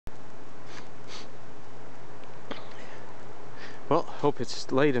Well, hope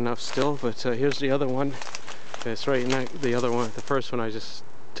it's light enough still, but here's the other one. It's right in the other one. The first one I just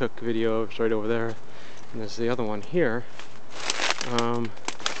took video of, it's right over there. And there's the other one here. I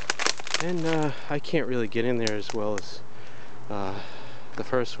can't really get in there as well as the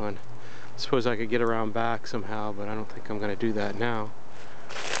first one. I suppose I could get around back somehow, but I don't think I'm going to do that now.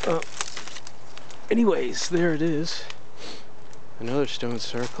 Anyways, there it is. Another stone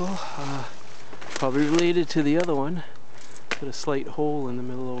circle. Probably related to the other one. Put a slight hole in the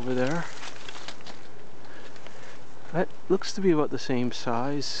middle over there. That looks to be about the same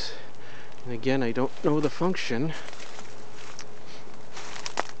size. And again, I don't know the function.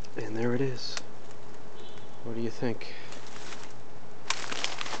 And there it is. What do you think?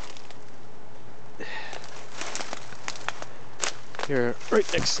 Here,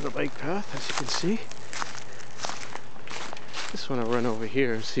 right next to the bike path, as you can see. Just want to run over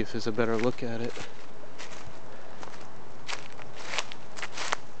here and see if there's a better look at it.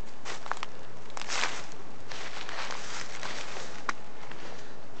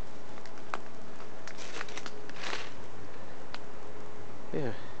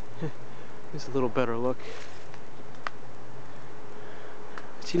 Yeah, here's a little better look.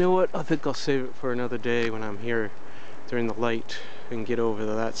 But you know what? I think I'll save it for another day when I'm here during the light and get over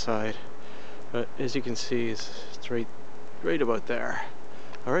to that side. But as you can see, it's right about there.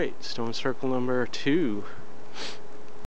 Alright, stone circle number 2.